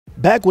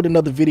Back with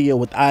another video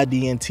with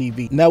IDN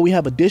TV. Now we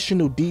have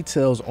additional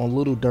details on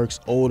Lil Durk's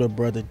older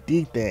brother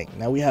D Thang.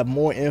 Now we have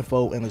more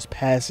info in his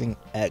passing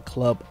at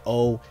Club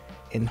O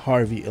in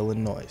Harvey,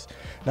 Illinois.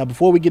 Now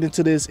before we get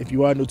into this, if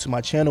you are new to my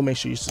channel, make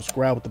sure you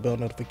subscribe with the bell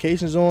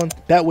notifications on.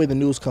 That way the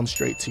news comes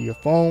straight to your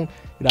phone.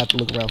 You don't have to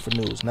look around for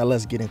news. Now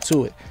let's get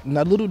into it.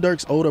 Now Lil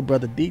Durk's older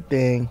brother D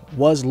Thang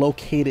was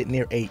located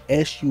near a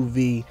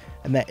SUV,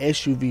 and that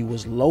SUV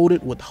was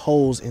loaded with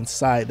holes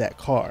inside that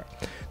car.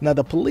 Now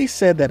the police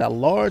said that a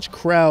large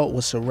crowd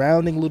was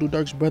surrounding Lil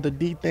Durk's brother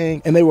D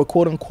Thang, and they were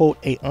quote unquote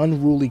a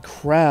unruly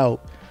crowd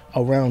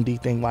around D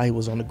Thang while he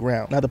was on the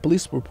ground. Now the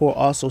police report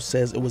also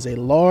says it was a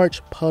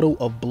large puddle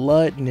of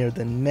blood near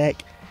the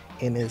neck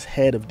and his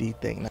head of D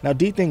Thang. Now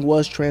D Thang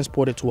was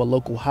transported to a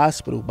local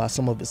hospital by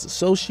some of his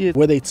associates,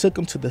 where they took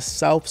him to the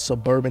South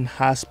Surbuban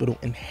Hospital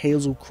in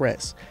Hazel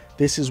Crest.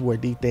 This is where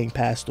D Thang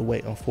passed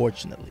away,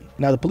 unfortunately.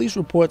 Now the police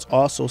reports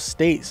also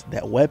states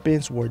that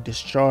weapons were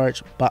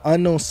discharged by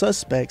unknown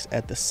suspects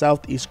at the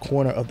southeast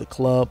corner of the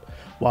club,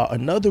 while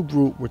another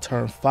group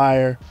returned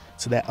fire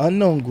to that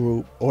unknown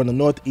group on the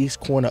northeast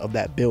corner of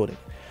that building.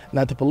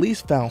 Now the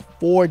police found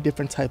 4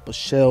 different types of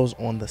shells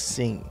on the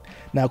scene.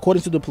 Now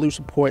according to the police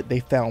report, they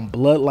found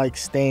blood-like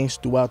stains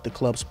throughout the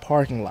club's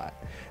parking lot.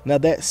 Now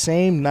that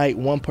same night,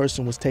 one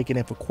person was taken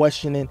in for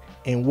questioning,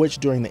 in which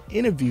during the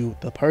interview,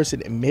 the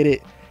person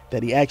admitted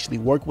that he actually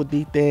worked with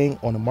D Thang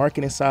on the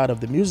marketing side of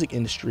the music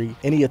industry,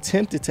 and he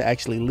attempted to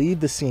actually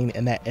leave the scene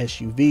in that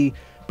SUV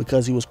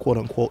because he was quote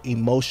unquote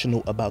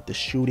emotional about the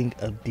shooting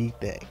of D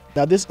Thang.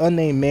 Now this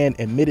unnamed man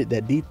admitted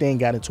that D Thang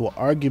got into an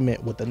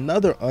argument with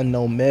another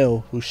unknown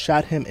male who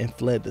shot him and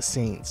fled the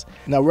scenes.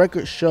 Now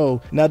records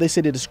show, now they say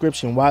the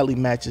description widely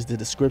matches the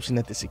description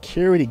that the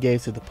security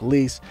gave to the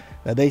police.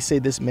 Now they say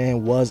this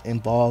man was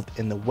involved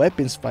in the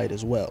weapons fight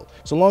as well.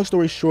 So long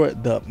story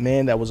short, the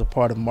man that was a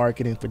part of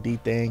marketing for D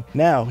Thang,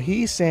 now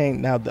he's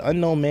saying, now the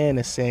unknown man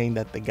is saying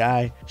that the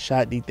guy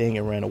shot D Thang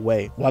and ran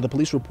away, while the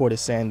police report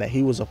is saying that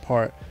he was a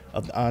part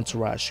of the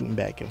entourage shooting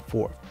back and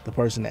forth, the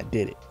person that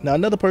did it. Now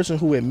another person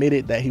who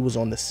admitted that he was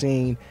on the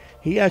scene,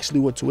 he actually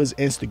went to his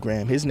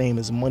Instagram. His name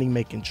is Money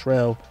Making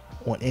Trail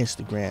on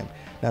Instagram.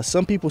 Now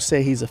some people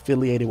say he's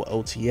affiliated with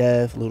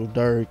OTF, Lil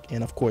Durk,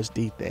 and of course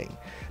D Thang.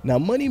 Now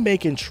Money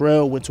Making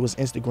Trail went to his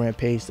Instagram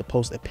page to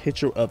post a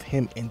picture of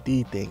him and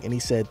D Thang, and he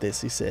said this.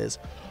 He says,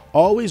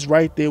 "Always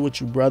right there with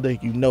you, brother,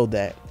 you know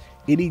that.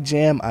 Any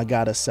jam, I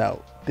got us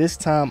out. This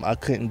time I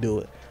couldn't do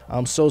it.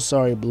 I'm so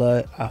sorry,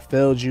 blood. I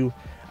failed you.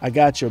 I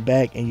got your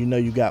back, and you know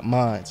you got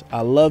mine.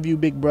 I love you,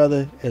 big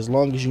brother. As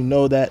long as you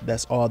know that,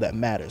 that's all that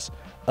matters.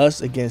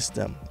 Us against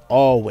them,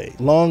 always.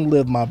 Long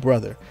live my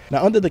brother."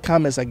 Now under the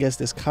comments, I guess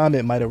this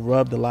comment might have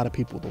rubbed a lot of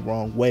people the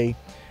wrong way,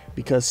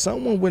 because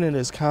someone went in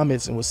his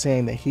comments and was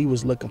saying that he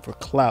was looking for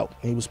clout,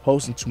 and he was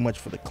posting too much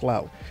for the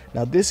clout.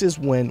 Now this is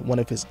when one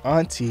of his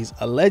aunties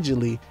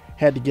allegedly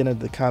had to get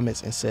into the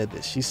comments and said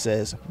this. She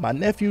says, "My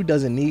nephew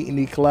doesn't need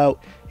any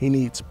clout, he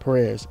needs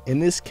prayers. In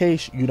this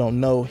case, you don't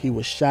know, he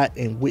was shot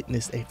and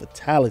witnessed a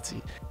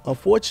fatality."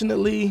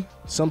 Unfortunately,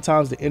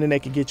 sometimes the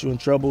internet can get you in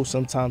trouble,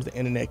 sometimes the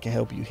internet can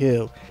help you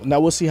heal. Now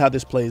we'll see how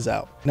this plays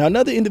out. Now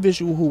another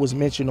individual who was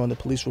mentioned on the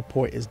police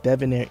report is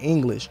Debonair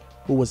English,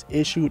 who was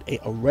issued an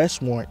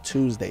arrest warrant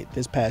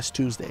this past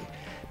Tuesday.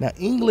 Now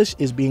English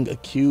is being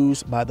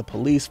accused by the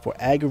police for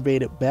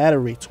aggravated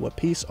battery to a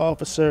peace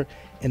officer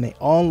and the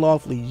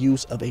unlawful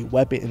use of a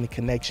weapon in the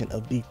connection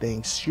of D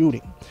Thang's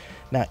shooting.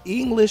 Now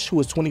English, who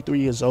is 23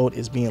 years old,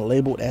 is being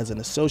labeled as an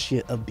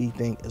associate of D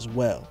Thang as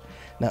well.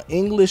 Now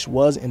English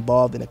was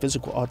involved in a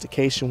physical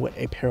altercation with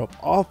a pair of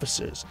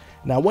officers.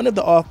 Now one of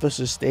the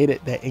officers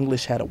stated that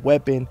English had a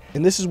weapon,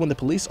 and this is when the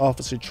police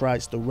officer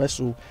tries to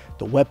wrestle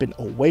the weapon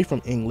away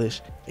from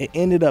English. It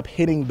ended up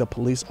hitting the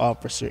police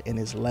officer in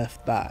his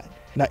left thigh.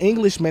 Now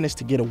English managed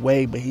to get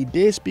away, but he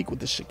did speak with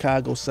the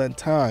Chicago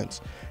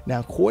Sun-Times. Now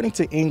according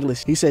to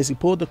English, he says he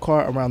pulled the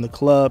car around the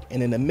club,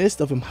 and in the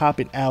midst of him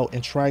hopping out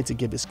and trying to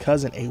give his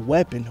cousin a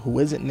weapon who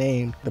isn't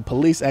named, the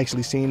police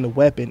actually seen the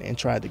weapon and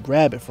tried to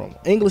grab it from him.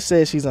 English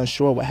says she's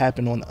unsure what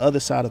happened on the other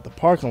side of the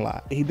parking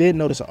lot. He did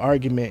notice an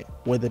argument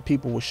where the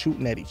people were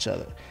shooting at each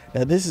other.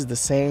 Now this is the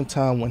same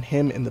time when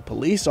him and the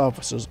police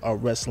officers are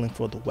wrestling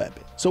for the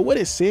weapon. So what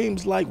it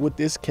seems like with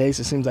this case,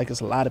 it seems like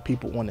it's a lot of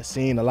people on the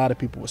scene. A lot of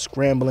people were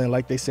scrambling.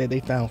 Like they said, they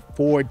found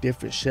 4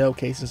 different shell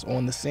cases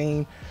on the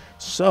scene.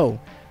 So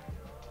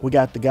we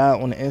got the guy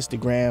on the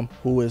Instagram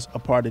who is a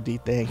part of D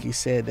Thang. He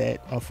said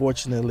that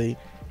unfortunately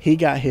he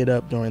got hit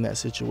up during that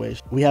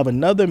situation. We have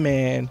another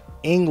man,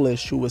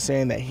 English, who was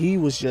saying that he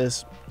was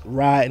just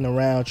riding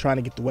around trying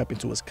to get the weapon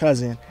to his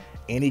cousin,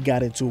 and he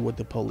got into it with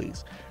the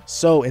police.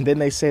 So, and then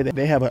they say that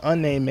they have an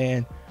unnamed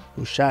man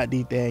who shot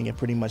D Thang and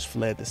pretty much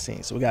fled the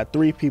scene. So we got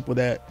 3 people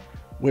that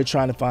we're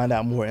trying to find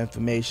out more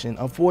information.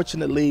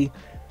 Unfortunately,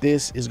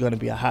 this is going to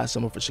be a hot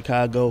summer for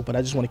Chicago, but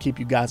I just want to keep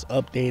you guys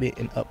updated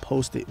and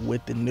posted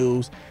with the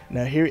news.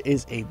 Now here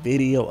is a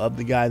video of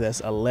the guy that's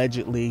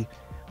allegedly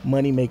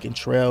Money Making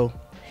Trail.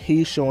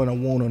 He's showing a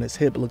wound on his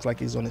hip. It looks like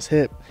he's on his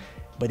hip.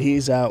 But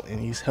he's out and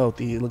he's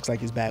healthy. It looks like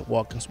he's back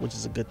walking, which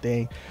is a good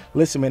thing.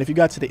 Listen, man, if you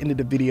got to the end of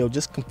the video,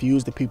 just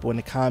confuse the people in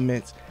the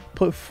comments.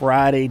 Put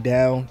Friday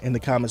down in the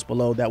comments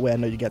below. That way I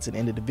know you got to the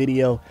end of the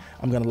video.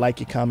 I'm going to like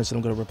your comments and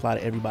I'm going to reply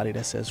to everybody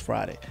that says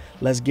Friday.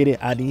 Let's get it.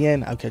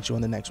 IDN. I'll catch you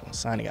on the next one.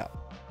 Signing out.